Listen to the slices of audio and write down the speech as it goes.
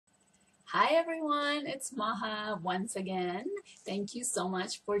Hi everyone, it's Maha once again. Thank you so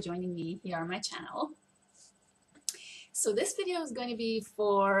much for joining me here on my channel. So this video is going to be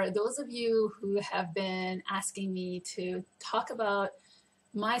for those of you who have been asking me to talk about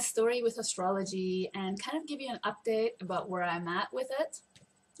my story with astrology and kind of give you an update about where I'm at with it.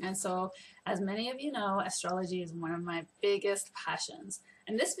 And so, as many of you know, astrology is one of my biggest passions.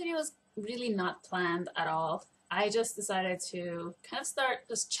 And this video is really not planned at all. I just decided to kind of start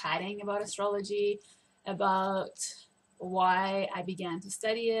just chatting about astrology, about why I began to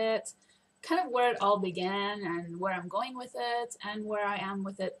study it, kind of where it all began and where I'm going with it and where I am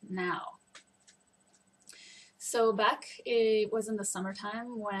with it now. So it was in the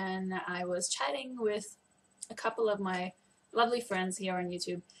summertime when I was chatting with a couple of my lovely friends here on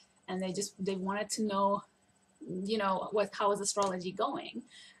YouTube, and they wanted to know, how is astrology going?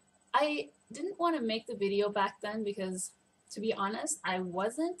 I didn't want to make the video back then because, to be honest, I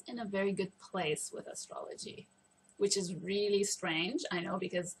wasn't in a very good place with astrology, which is really strange. I know,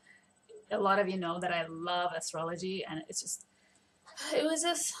 because a lot of you know that I love astrology, and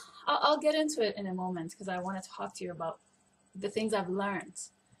I'll get into it in a moment because I want to talk to you about the things I've learned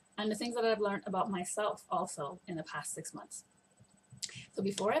and the things that I've learned about myself also in the past 6 months. So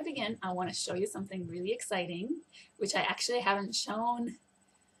before I begin, I want to show you something really exciting, which I actually haven't shown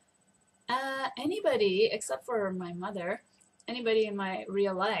anybody except for my mother, anybody in my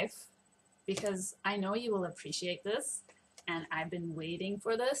real life, because I know you will appreciate this, and I've been waiting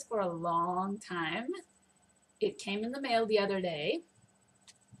for this for a long time. It came in the mail the other day.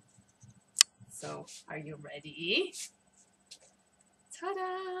 So, are you ready?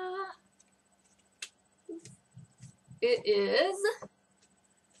 Ta-da! It is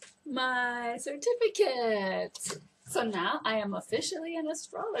my certificate. So now I am officially an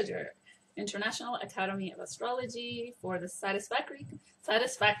astrologer. International Academy of Astrology for the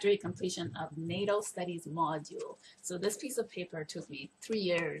satisfactory completion of natal studies module. So this piece of paper took me 3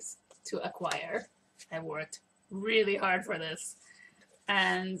 years to acquire. I worked really hard for this,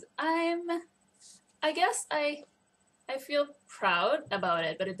 and I guess I feel proud about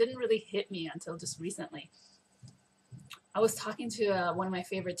it, but it didn't really hit me until just recently. I was talking to one of my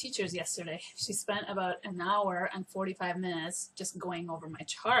favorite teachers yesterday. She spent about an hour and 45 minutes just going over my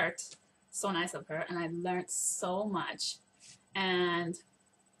chart. So nice of her, and I learned so much. And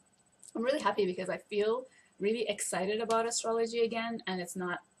I'm really happy because I feel really excited about astrology again, and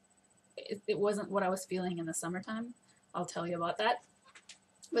it wasn't what I was feeling in the summertime. I'll tell you about that.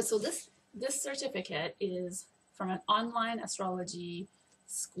 But so this certificate is from an online astrology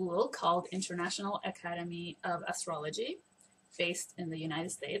school called International Academy of Astrology, based in the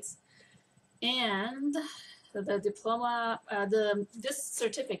United States. And the diploma, this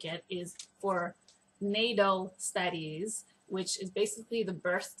certificate is for natal studies, which is basically the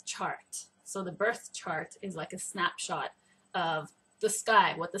birth chart. So the birth chart is like a snapshot of the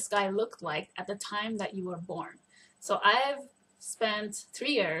sky, what the sky looked like at the time that you were born. So I've spent 3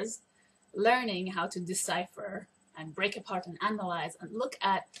 years learning how to decipher and break apart and analyze and look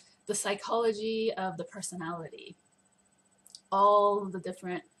at the psychology of the personality, all the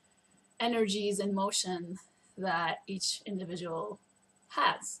different energies and motion that each individual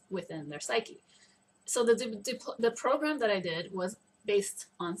has within their psyche. So the program that I did was based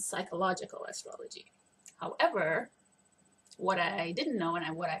on psychological astrology. However, what I didn't know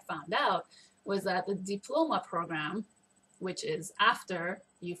and what I found out was that the diploma program, which is after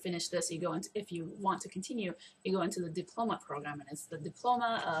you finish this, you go into, if you want to continue, you go into the diploma program, and it's the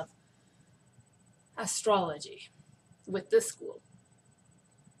diploma of astrology with this school.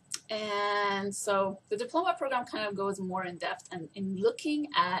 And so the diploma program kind of goes more in depth and in looking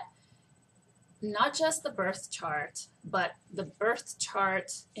at not just the birth chart, but the birth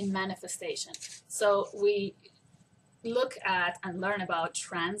chart in manifestation. So we look at and learn about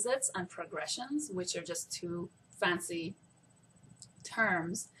transits and progressions, which are just two fancy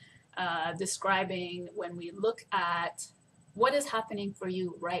terms describing when we look at what is happening for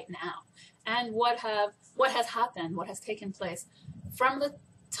you right now and what has happened, what has taken place from the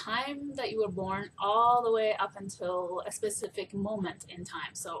time that you were born all the way up until a specific moment in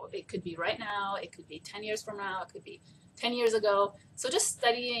time. So it could be right now, it could be 10 years from now, it could be 10 years ago. So just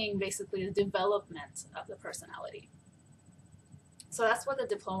studying basically the development of the personality. So that's what the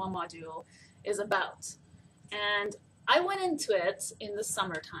diploma module is about. And I went into it in the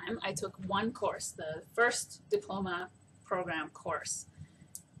summertime. I took one course, the first diploma program course.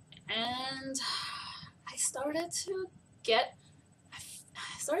 And I started to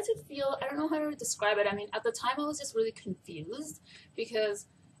feel, I don't know how to describe it. I mean, at the time I was just really confused because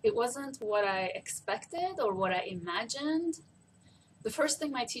it wasn't what I expected or what I imagined. the first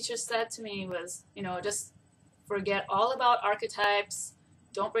thing my teacher said to me was, you know, just forget all about archetypes,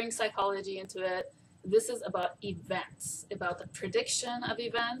 don't bring psychology into it. This is about events, about the prediction of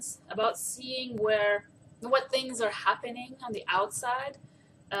events, about seeing what things are happening on the outside.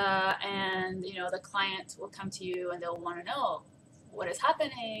 And you know, the client will come to you and they'll want to know what is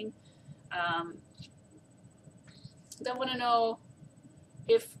happening. They want to know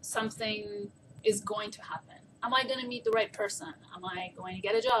if something is going to happen. Am I going to meet the right person? Am I going to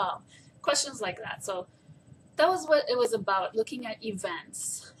get a job? Questions like that. So that was what it was about, looking at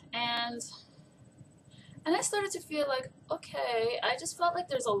events. And I started to feel like, okay, I just felt like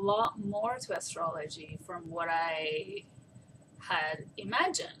there's a lot more to astrology from what I had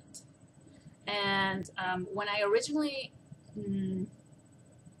imagined. And when I originally,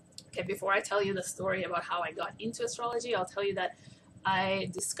 okay, before I tell you the story about how I got into astrology, I'll tell you that I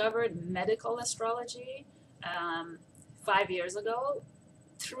discovered medical astrology 5 years ago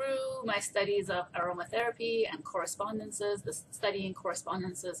through my studies of aromatherapy and correspondences, the studying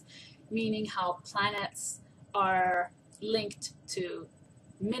correspondences, meaning how planets are linked to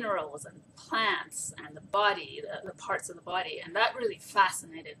minerals and plants and the body, the parts of the body. And that really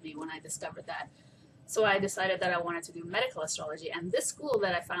fascinated me when I discovered that. So I decided that I wanted to do medical astrology. And this school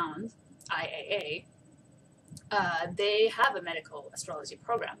that I found, IAA, they have a medical astrology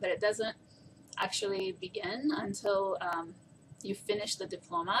program, but it doesn't actually begin until you finish the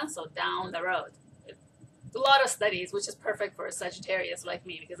diploma, so down the road. It's a lot of studies, which is perfect for a Sagittarius like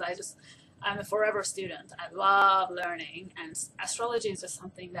me, because I'm a forever student. I love learning, and astrology is just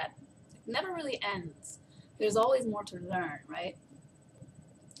something that never really ends. There's always more to learn, right?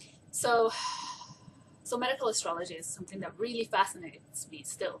 So medical astrology is something that really fascinates me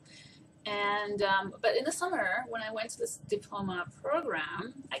still. And but in the summer, when I went to this diploma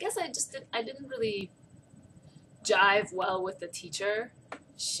program, I guess I didn't really jive well with the teacher.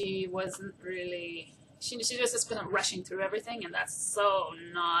 She wasn't really, she was just kind of rushing through everything, and that's so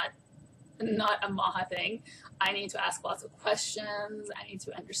not a Maha thing. I need to ask lots of questions. I need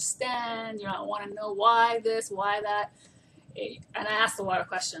to understand. You know, I want to know why this, why that. And I asked a lot of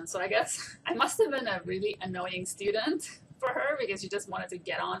questions. So I guess I must have been a really annoying student for her, because she just wanted to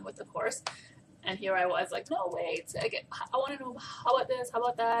get on with the course. And here I was like, no, wait, I want to know, how about this, how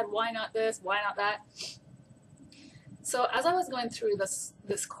about that, why not this, why not that? So as I was going through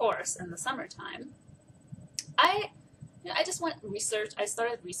this course in the summertime, I just went research. I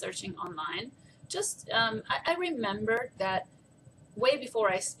started researching online. Just I remembered that way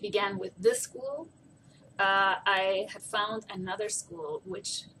before I began with this school, I had found another school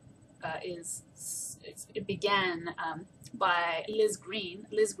which it began by Liz Green.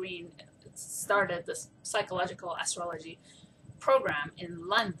 Liz Green started this psychological astrology program in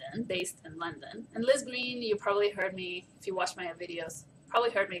London, based in London. And Liz Green, you probably heard me, if you watch my videos,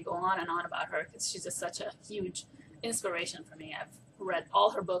 probably heard me go on and on about her, because she's just such a huge inspiration for me. I've read all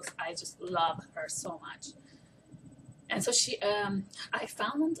her books. I just love her so much. And so I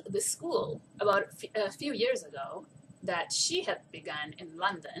found this school about a few years ago that she had begun in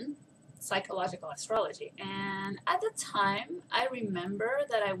London, psychological astrology. And at the time, I remember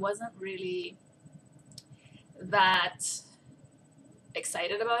that I wasn't really that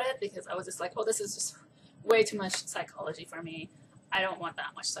excited about it, because I was just like, oh, this is just way too much psychology for me. I don't want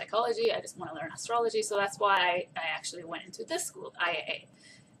that much psychology. I just want to learn astrology. So that's why I actually went into this school, IAA.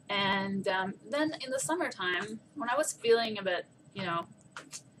 And then in the summertime, when I was feeling a bit, you know,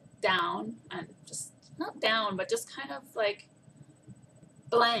 down, and just not down, but just kind of like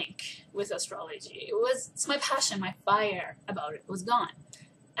blank with astrology, it's my passion, my fire about it was gone.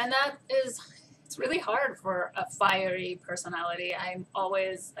 And it's really hard for a fiery personality. I'm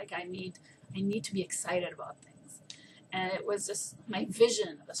always like, I need to be excited about things. And it was just, my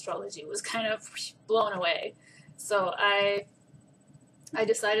vision of astrology was kind of blown away. So I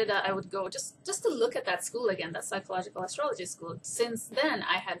decided that I would go just to look at that school again, that psychological astrology school. Since then,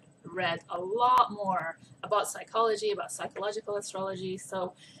 I had read a lot more about psychology, about psychological astrology.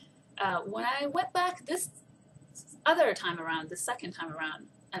 So when I went back this other time around, the second time around,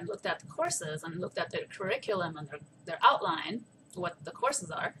 and looked at the courses and looked at their curriculum and their outline, what the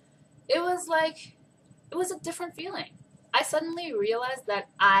courses are, it was a different feeling. I suddenly realized that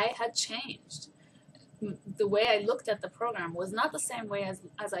I had changed. The way I looked at the program was not the same way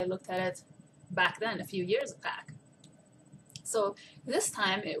as I looked at it back then, a few years back. So this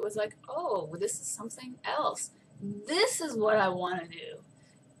time it was like, oh, this is something else. This is what I want to do.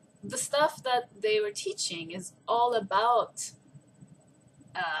 The stuff that they were teaching is all about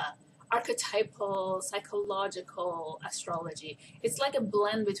archetypal, psychological astrology. It's like a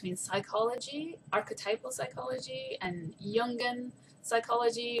blend between psychology, archetypal psychology, and Jungian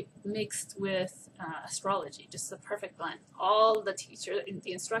psychology mixed with astrology, just a perfect blend. All the teachers,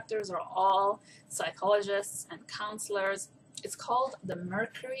 the instructors are all psychologists and counselors. It's called the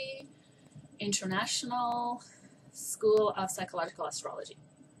Mercury International School of Psychological Astrology.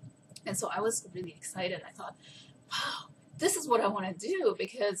 And so I was really excited. I thought, wow, this is what I want to do,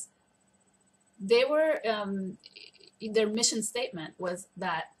 because they were, their mission statement was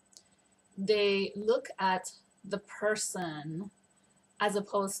that they look at the person as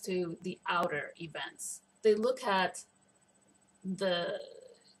opposed to the outer events. They look at the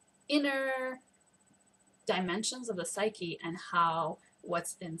inner dimensions of the psyche and how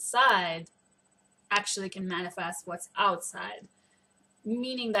what's inside actually can manifest what's outside,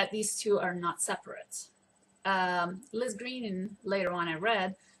 meaning that these two are not separate. Liz Green, later on I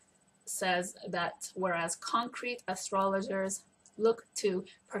read, says that whereas concrete astrologers look to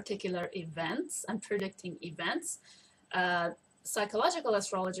particular events and predicting events, psychological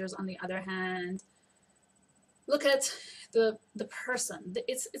astrologers, on the other hand, look at the person.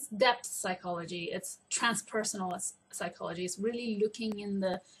 It's depth psychology, it's transpersonal psychology. It's really looking in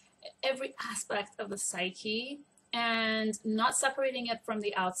every aspect of the psyche and not separating it from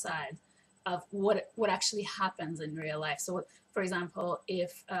the outside of what actually happens in real life. So, for example,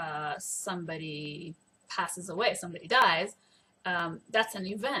 if somebody passes away, somebody dies, that's an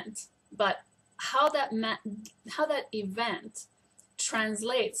event. But how that event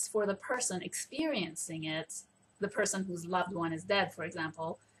translates for the person experiencing it, the person whose loved one is dead, for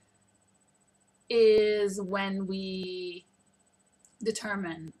example, is when we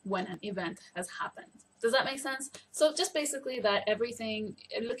determine when an event has happened. Does that make sense? So just basically that everything,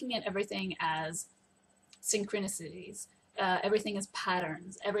 looking at everything as synchronicities, everything as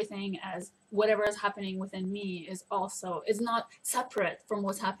patterns, everything as whatever is happening within me is not separate from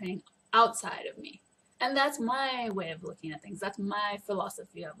what's happening outside of me. And that's my way of looking at things. That's my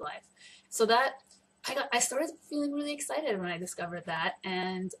philosophy of life. So that I started feeling really excited when I discovered that.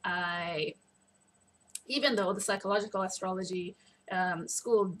 And even though the psychological astrology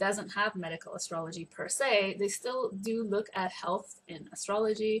school doesn't have medical astrology per se, they still do look at health in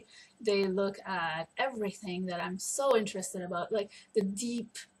astrology. They look at everything that I'm so interested about, like the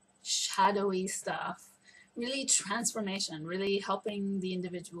deep, shadowy stuff, really transformation, really helping the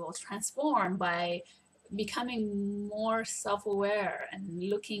individual transform by becoming more self-aware and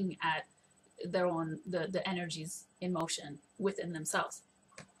looking at their own, the energies in motion within themselves.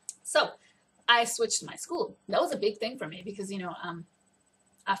 So I switched my school. That was a big thing for me because,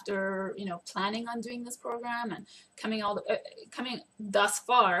 after, planning on doing this program and coming thus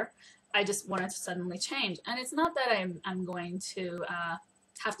far, I just wanted to suddenly change. And it's not that I'm going to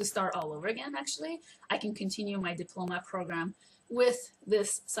have to start all over again, actually. I can continue my diploma program with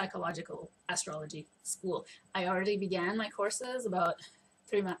this psychological astrology school. I already began my courses about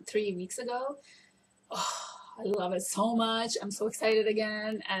 3 weeks ago. Oh, I love it so much. I'm so excited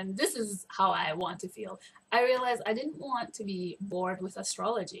again. And this is how I want to feel. I realized I didn't want to be bored with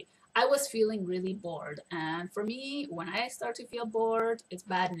astrology. I was feeling really bored. And for me, when I start to feel bored, it's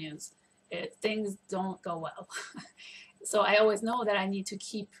bad news. Things don't go well. So I always know that I need to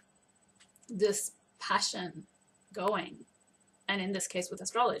keep this passion going. And in this case, with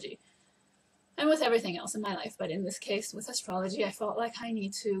astrology. And with everything else in my life. But in this case, with astrology, I felt like I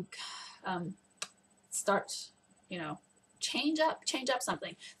need to start, change up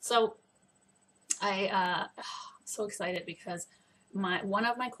something. So I'm so excited because one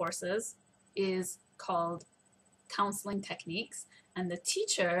of my courses is called Counseling Techniques, and the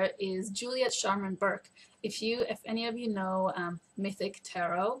teacher is Juliet Sharman Burke. If any of you know Mythic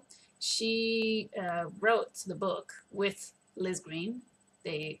Tarot, she wrote the book with Liz Green.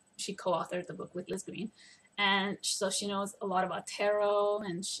 She co-authored the book with Liz Green. And so she knows a lot about tarot,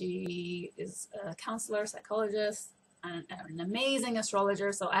 and she is a counselor, psychologist, and an amazing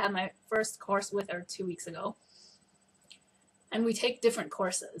astrologer. So I had my first course with her 2 weeks ago. And we take different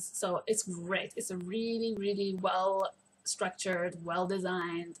courses. So it's great. It's a really, really well-structured,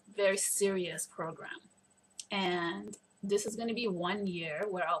 well-designed, very serious program. And this is going to be 1 year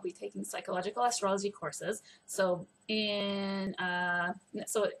where I'll be taking psychological astrology courses. So this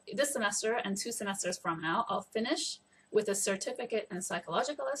semester and 2 semesters from now, I'll finish with a certificate in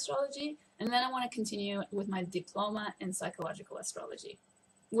psychological astrology, and then I want to continue with my diploma in psychological astrology,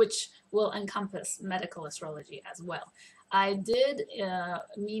 which will encompass medical astrology as well. I did,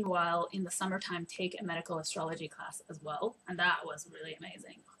 meanwhile, in the summertime, take a medical astrology class as well, and that was really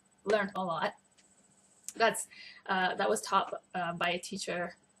amazing. Learned a lot. That was taught by a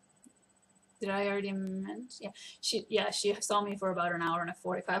teacher. Did I already mention? Yeah. She saw me for about an hour and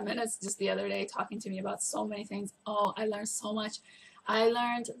 45 minutes just the other day, talking to me about so many things. Oh, I learned so much. I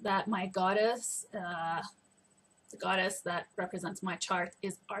learned that my goddess, the goddess that represents my chart,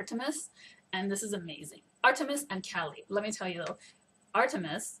 is Artemis, and this is amazing. Artemis and Kali. Let me tell you though,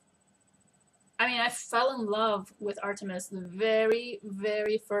 Artemis, I mean, I fell in love with Artemis the very,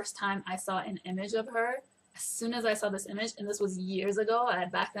 very first time I saw an image of her. As soon as I saw this image, and this was years ago,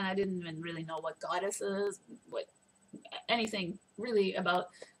 back then I didn't even really know what goddesses, what anything really about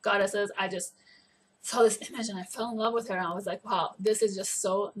goddesses. I just saw this image and I fell in love with her, and I was like, wow, this is just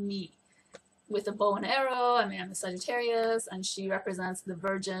so me. With a bow and arrow, I mean, I'm a Sagittarius, and she represents the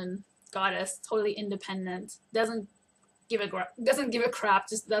virgin goddess, totally independent, doesn't give a crap,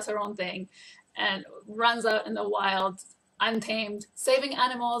 just does her own thing, and runs out in the wild, untamed, saving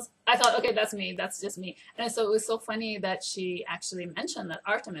animals. I thought, okay, that's me, that's just me. And so it was so funny that she actually mentioned that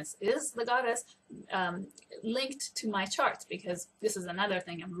Artemis is the goddess linked to my chart, because this is another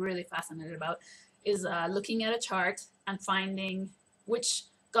thing I'm really fascinated about, is looking at a chart and finding which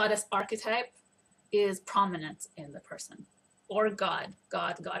goddess archetype is prominent in the person, or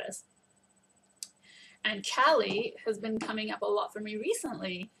goddess. And Kali has been coming up a lot for me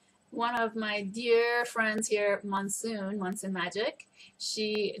recently. One of my dear friends here, Monsoon Magick,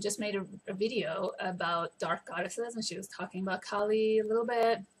 she just made a video about dark goddesses, and she was talking about Kali a little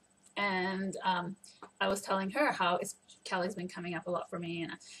bit. And I was telling her how Kali's been coming up a lot for me,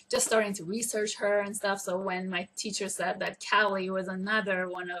 and I'm just starting to research her and stuff. So when my teacher said that Kali was another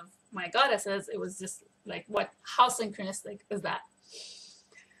one of my goddesses, it was just like, what? How synchronistic is that?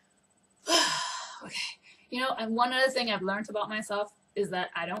 Okay, you know, and one other thing I've learned about myself is that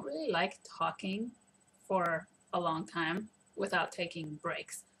I don't really like talking for a long time without taking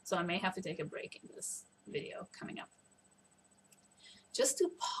breaks. So I may have to take a break in this video coming up, just to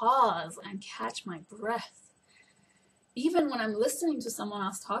pause and catch my breath. Even when I'm listening to someone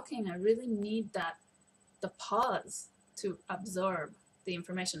else talking, I really need the pause to absorb the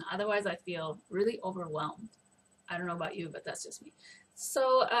information. Otherwise, I feel really overwhelmed. I don't know about you, but that's just me.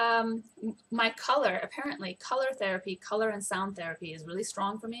 So my apparently color therapy, color and sound therapy is really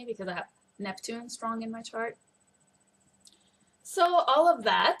strong for me because I have Neptune strong in my chart. So all of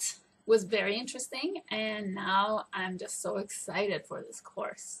that was very interesting, and now I'm just so excited for this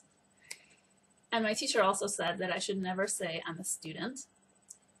course. And my teacher also said that I should never say I'm a student,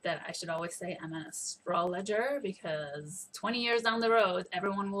 that I should always say I'm an astrologer, because 20 years down the road,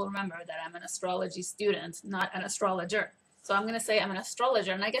 everyone will remember that I'm an astrology student, not an astrologer. So I'm going to say I'm an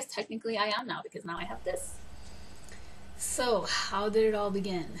astrologer, and I guess technically I am now, because now I have this. So how did it all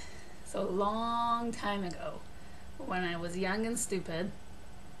begin? So a long time ago, when I was young and stupid,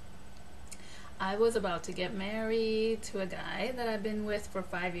 I was about to get married to a guy that I've been with for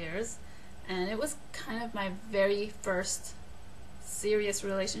 5 years, and it was kind of my very first serious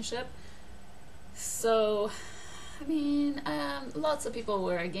relationship. So, I mean, lots of people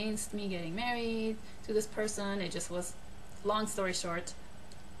were against me getting married to this person. It just was, long story short,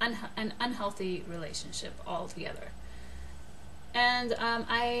 an unhealthy relationship altogether. And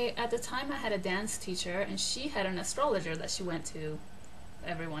at the time I had a dance teacher, and she had an astrologer that she went to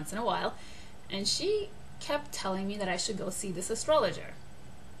every once in a while, and she kept telling me that I should go see this astrologer.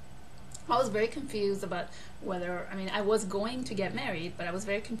 I was very confused about whether, I mean, I was going to get married, but I was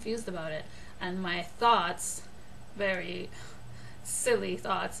very confused about it. And my thoughts, very silly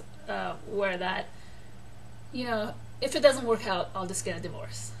thoughts, were that, you know, if it doesn't work out, I'll just get a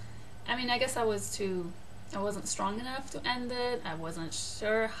divorce. I mean, I guess I wasn't strong enough to end it. I wasn't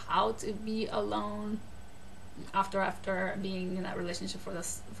sure how to be alone after being in that relationship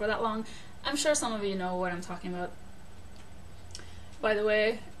for that long. I'm sure some of you know what I'm talking about. By the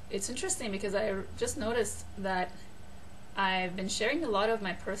way, it's interesting because I just noticed that I've been sharing a lot of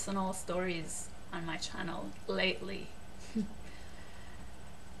my personal stories on my channel lately.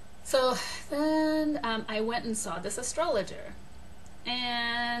 So then I went and saw this astrologer,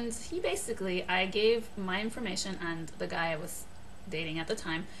 and he basically, I gave my information and the guy I was dating at the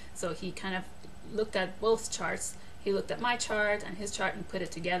time, so he kind of looked at both charts. He looked at my chart and his chart and put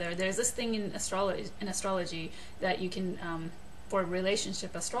it together. There's this thing in astrology that you can, for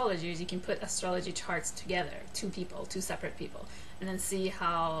relationship astrologers, you can put astrology charts together, two separate people, and then see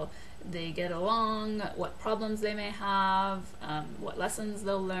how they get along, what problems they may have, what lessons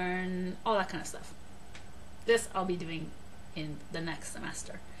they'll learn, all that kind of stuff. This I'll be doing in the next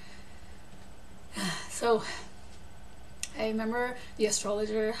semester. So I remember the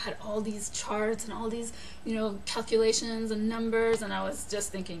astrologer had all these charts and all these, you know, calculations and numbers, and I was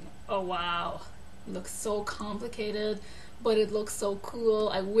just thinking, oh wow, it looks so complicated, but it looks so cool.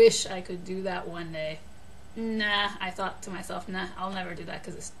 I wish I could do that one day. Nah, I thought to myself, nah, I'll never do that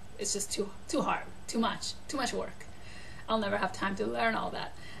because it's just too hard, too much work. I'll never have time to learn all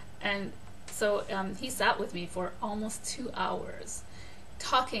that. And so he sat with me for almost 2 hours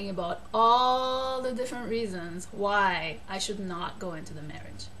talking about all the different reasons why I should not go into the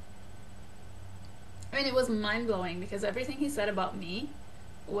marriage. I mean, it was mind-blowing because everything he said about me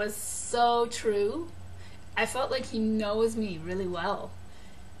was so true. I felt like he knows me really well.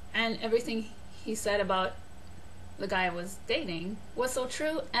 And everything he said about the guy I was dating was so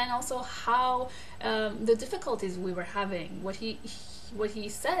true, and also how the difficulties we were having, what he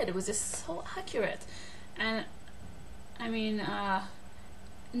said, it was just so accurate. And I mean,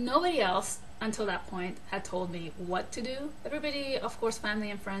 nobody else until that point had told me what to do. Everybody, of course, family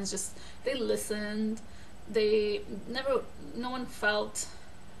and friends, just they listened. No one felt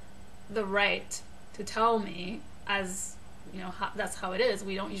the right to tell me, as you know, that's how it is.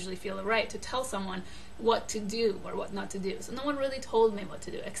 We don't usually feel the right to tell someone what to do or what not to do. So no one really told me what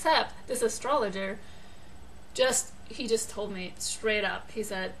to do, except this astrologer. He just told me straight up. He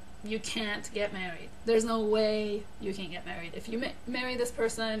said, you can't get married. There's no way you can get married. If you marry this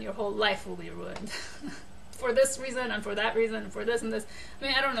person, your whole life will be ruined. For this reason and for that reason and for this and this. I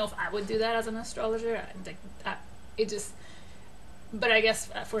mean, I don't know if I would do that as an astrologer. But I guess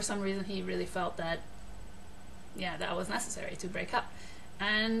for some reason he really felt that, yeah, that was necessary to break up.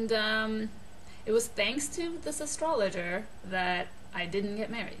 And it was thanks to this astrologer that I didn't get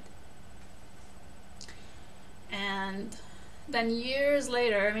married. And then years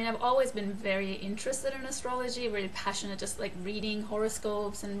later, I mean, I've always been very interested in astrology, really passionate, just like reading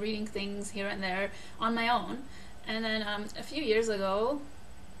horoscopes and reading things here and there on my own. And then a few years ago,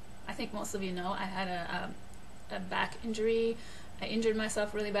 I think most of you know, I had a back injury. I injured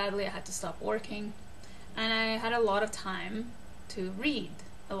myself really badly. I had to stop working. And I had a lot of time to read,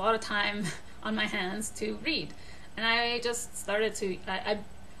 a lot of time on my hands to read. And I just started to,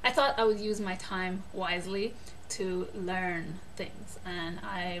 I thought I would use my time wisely to learn things. And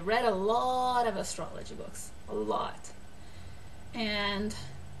I read a lot of astrology books, a lot. And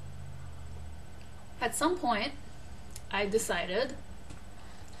at some point, I decided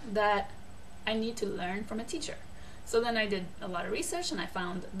that I need to learn from a teacher. So then I did a lot of research, and I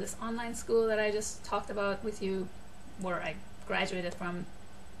found this online school that I just talked about with you, where I graduated from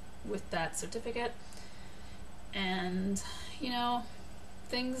with that certificate. And, you know,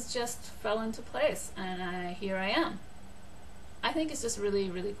 things just fell into place, and here I am. I think it's just really,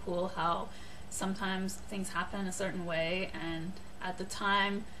 really cool how sometimes things happen a certain way, and at the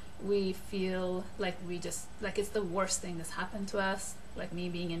time we feel like it's the worst thing that's happened to us, like me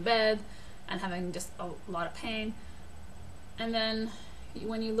being in bed and having just a lot of pain. And then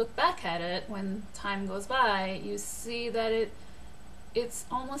when you look back at it, when time goes by, you see that it's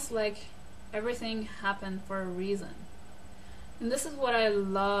almost like everything happened for a reason. And this is what I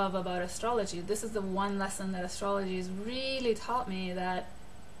love about astrology. This is the one lesson that astrology has really taught me, that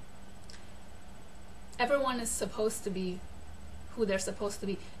everyone is supposed to be who they're supposed to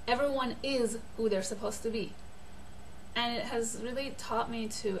be. Everyone is who they're supposed to be. And it has really taught me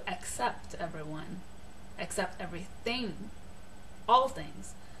to accept everyone, accept everything, all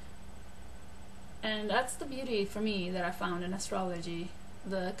things. And that's the beauty for me that I found in astrology.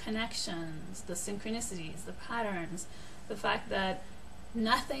 The connections, the synchronicities, the patterns, the fact that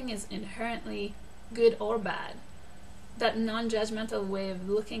nothing is inherently good or bad, that non-judgmental way of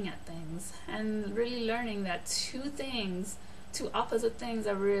looking at things, and really learning that two opposite things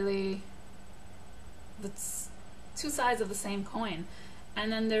are really the two sides of the same coin.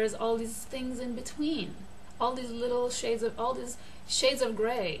 And then there's all these things in between, all these shades of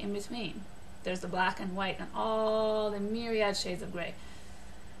gray in between. There's the black and white and all the myriad shades of gray.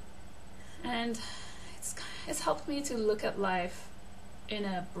 And it's helped me to look at life in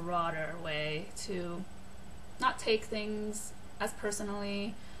a broader way, to not take things as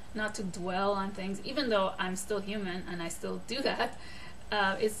personally, not to dwell on things, even though I'm still human and I still do that.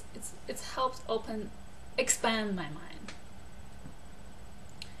 It's helped expand my mind,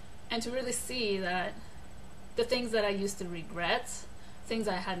 and to really see that the things that I used to regret, things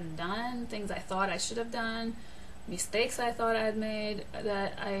I hadn't done, things I thought I should have done, mistakes I thought I had made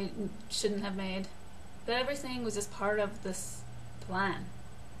that I shouldn't have made, that everything was just part of this plan.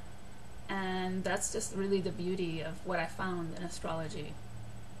 And that's just really the beauty of what I found in astrology.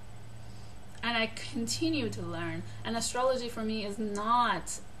 And I continue to learn. And astrology for me it's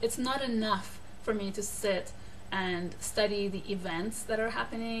not enough for me to sit and study the events that are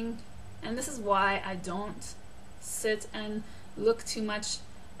happening. And this is why I don't sit and look too much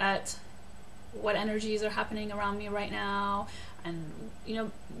at what energies are happening around me right now, and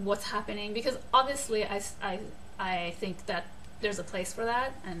what's happening, because obviously I think that there's a place for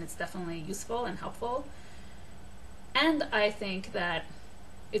that, and it's definitely useful and helpful. And I think that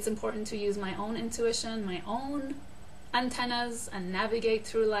it's important to use my own intuition, my own antennas, and navigate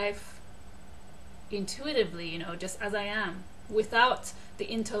through life intuitively, you know, just as I am, without the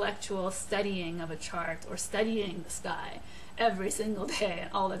intellectual studying of a chart or studying the sky every single day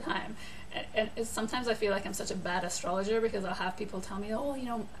and all the time. And sometimes I feel like I'm such a bad astrologer, because I'll have people tell me, oh, you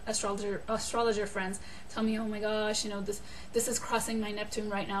know, astrologer friends tell me, oh my gosh, you know, this is crossing my Neptune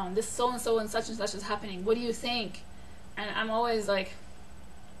right now, and this so and such is happening. What do you think? And I'm always like,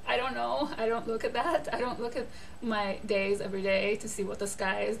 I don't know. I don't look at that. I don't look at my days every day to see what the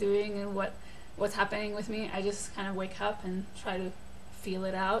sky is doing and what's happening with me. I just kind of wake up and try to feel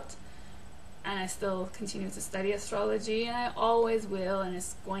it out. And I still continue to study astrology, and I always will, and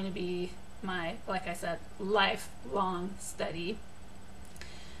it's going to be my, like I said, lifelong study.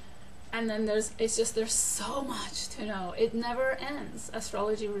 And then there's so much to know. It never ends.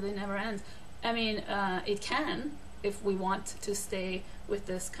 Astrology really never ends. I mean, it can, if we want to stay with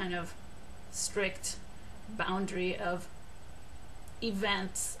this kind of strict boundary of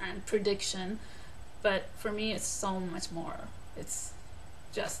events and prediction, but for me it's so much more. It's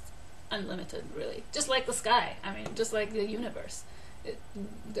just unlimited, really. Just like the sky. I mean, just like the universe.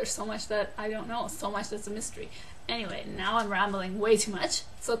 There's so much that I don't know, so much that's a mystery. Anyway, now I'm rambling way too much,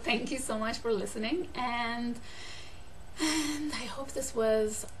 so thank you so much for listening, and I hope this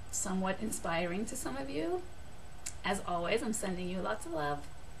was somewhat inspiring to some of you. As always, I'm sending you lots of love.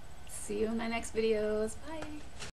 See you in my next videos. Bye!